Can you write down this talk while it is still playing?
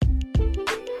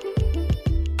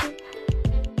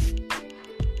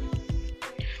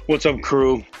What's up,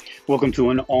 crew? Welcome to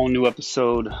an all new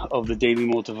episode of the Daily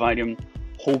Multivitamin.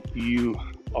 Hope you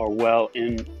are well.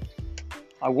 And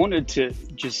I wanted to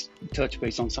just touch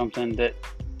base on something that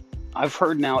I've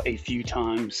heard now a few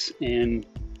times, and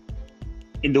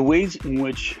in the ways in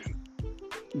which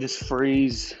this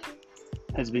phrase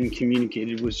has been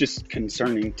communicated was just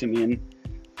concerning to me. And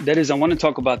that is, I want to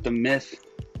talk about the myth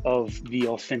of the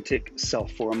authentic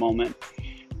self for a moment.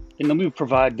 And let me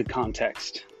provide the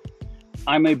context.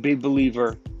 I'm a big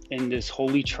believer in this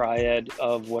holy triad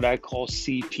of what I call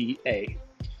CPA.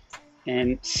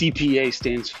 And CPA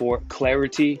stands for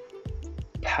clarity,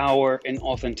 power, and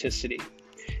authenticity.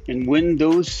 And when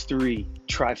those three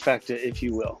trifecta, if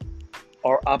you will,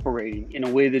 are operating in a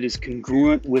way that is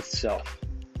congruent with self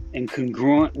and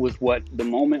congruent with what the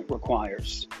moment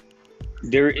requires,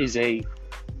 there is a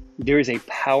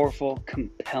powerful,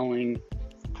 compelling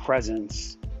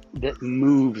presence that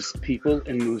moves people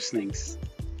and moves things.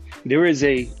 There is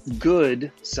a good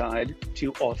side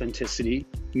to authenticity,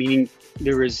 meaning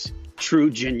there is true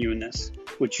genuineness.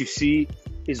 What you see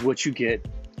is what you get.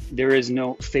 There is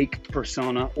no fake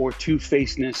persona or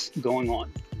two-facedness going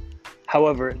on.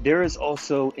 However, there is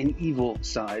also an evil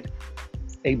side,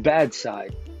 a bad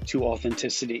side to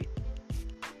authenticity.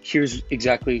 Here's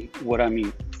exactly what I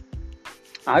mean.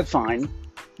 I find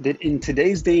that in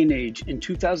today's day and age, in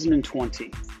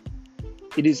 2020,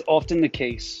 it is often the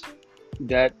case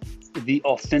that the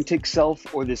authentic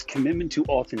self, or this commitment to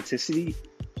authenticity,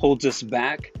 holds us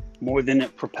back more than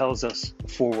it propels us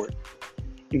forward.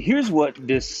 And here's what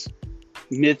this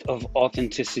myth of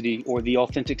authenticity or the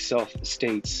authentic self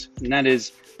states, and that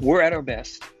is, we're at our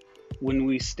best when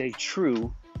we stay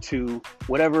true to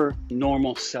whatever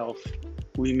normal self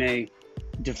we may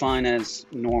define as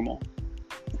normal.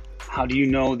 How do you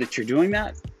know that you're doing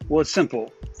that? Well, it's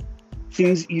simple.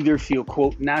 Things either feel,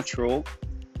 quote, natural,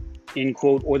 end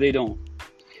quote, or they don't.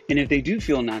 And if they do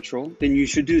feel natural, then you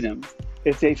should do them.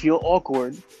 If they feel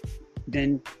awkward,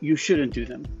 then you shouldn't do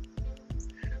them.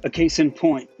 A case in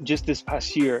point, just this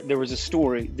past year, there was a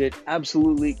story that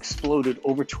absolutely exploded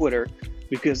over Twitter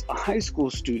because a high school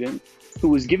student who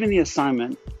was given the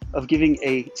assignment of giving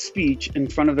a speech in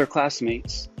front of their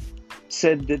classmates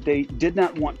said that they did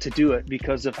not want to do it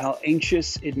because of how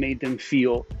anxious it made them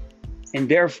feel, and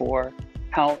therefore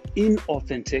how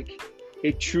inauthentic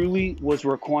it truly was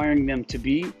requiring them to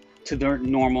be to their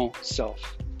normal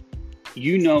self.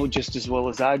 You know just as well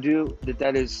as I do that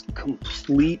that is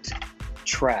complete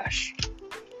trash.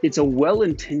 It's a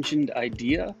well-intentioned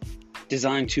idea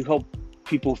designed to help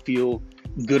people feel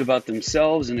good about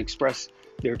themselves and express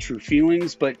their true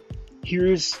feelings, but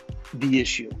here's the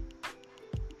issue.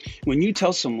 When you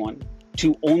tell someone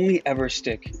to only ever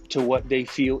stick to what they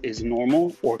feel is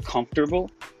normal or comfortable,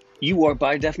 you are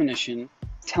by definition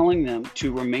telling them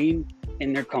to remain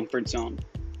in their comfort zone.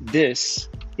 This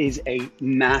is a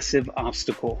massive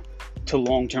obstacle to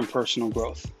long-term personal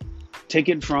growth. Take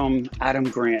it from Adam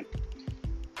Grant.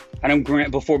 Adam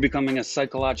Grant, before becoming a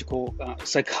psychology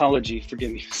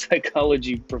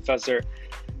professor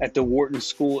at the Wharton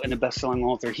School and a best-selling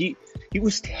author, he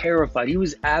was terrified. He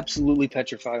was absolutely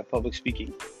petrified of public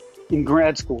speaking. In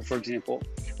grad school, for example,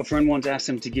 a friend once asked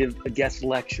him to give a guest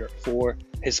lecture for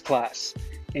his class.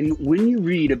 And when you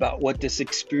read about what this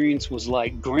experience was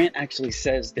like, Grant actually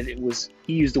says that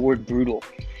he used the word brutal.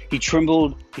 He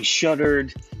trembled, he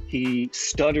shuddered, he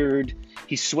stuttered,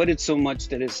 he sweated so much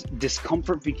that his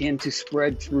discomfort began to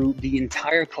spread through the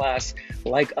entire class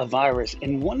like a virus.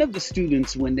 And one of the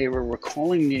students, when they were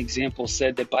recalling the example,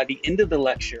 said that by the end of the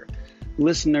lecture,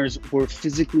 listeners were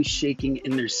physically shaking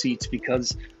in their seats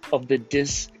because of the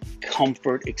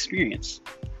discomfort experience.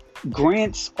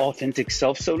 Grant's authentic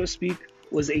self, so to speak,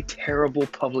 was a terrible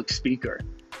public speaker.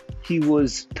 He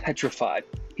was petrified.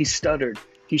 He stuttered.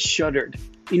 He shuddered.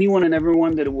 Anyone and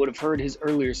everyone that would have heard his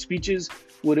earlier speeches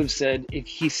would have said if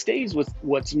he stays with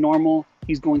what's normal,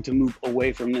 he's going to move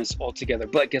away from this altogether.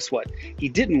 But guess what? He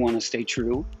didn't want to stay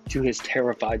true to his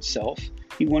terrified self.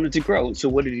 He wanted to grow. And so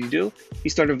what did he do? He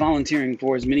started volunteering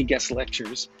for as many guest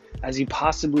lectures as he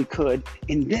possibly could.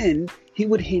 And then he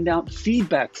would hand out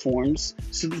feedback forms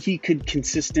so that he could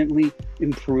consistently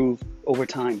improve over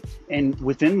time. And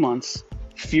within months,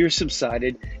 fear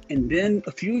subsided. And then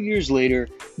a few years later,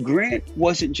 Grant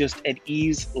wasn't just at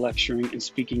ease lecturing and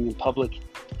speaking in public.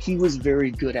 He was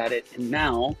very good at it. And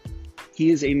now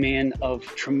he is a man of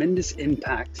tremendous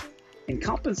impact and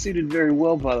compensated very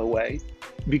well, by the way,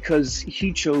 because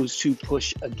he chose to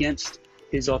push against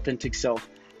his authentic self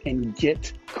and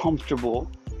get comfortable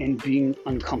in being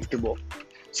uncomfortable.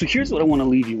 So here's what I want to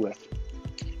leave you with.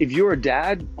 If you're a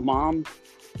dad, a mom,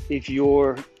 if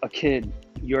you're a kid,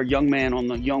 you're a young man on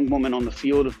the young woman on the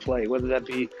field of play, whether that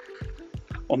be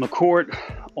on the court,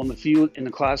 on the field, in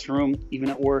the classroom, even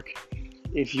at work,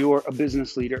 if you're a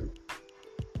business leader,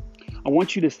 I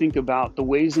want you to think about the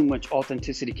ways in which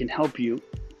authenticity can help you,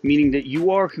 meaning that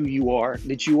you are who you are,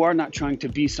 that you are not trying to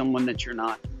be someone that you're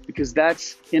not, because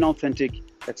that's inauthentic,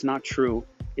 that's not true,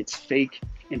 it's fake,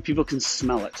 and people can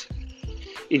smell it.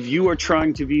 If you are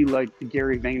trying to be like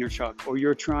Gary Vaynerchuk, or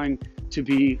you're trying to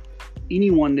be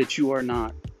anyone that you are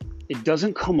not, it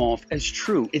doesn't come off as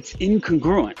true. It's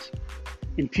incongruent,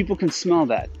 and people can smell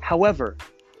that. However,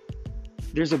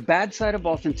 there's a bad side of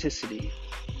authenticity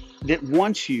that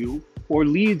wants you or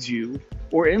leads you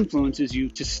or influences you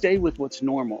to stay with what's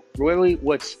normal, really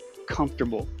what's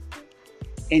comfortable.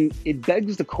 And it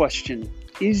begs the question,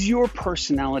 is your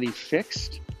personality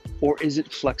fixed or is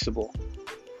it flexible?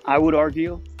 I would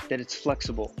argue that it's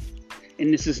flexible.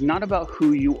 And this is not about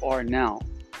who you are now,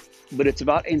 but it's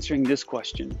about answering this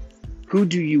question. Who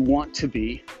do you want to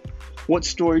be? What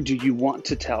story do you want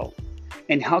to tell?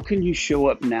 And how can you show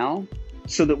up now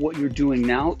so that what you're doing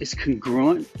now is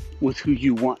congruent with who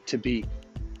you want to be?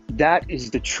 That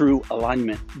is the true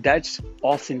alignment. That's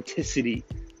authenticity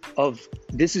of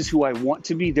this is who I want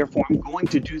to be. Therefore, I'm going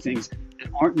to do things that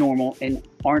aren't normal and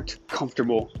aren't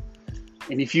comfortable.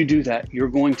 And if you do that, you're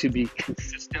going to be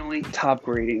consistently top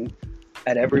grading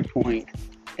at every point.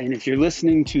 And if you're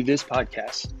listening to this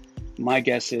podcast, my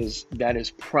guess is that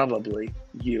is probably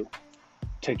you.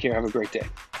 Take care. Have a great day.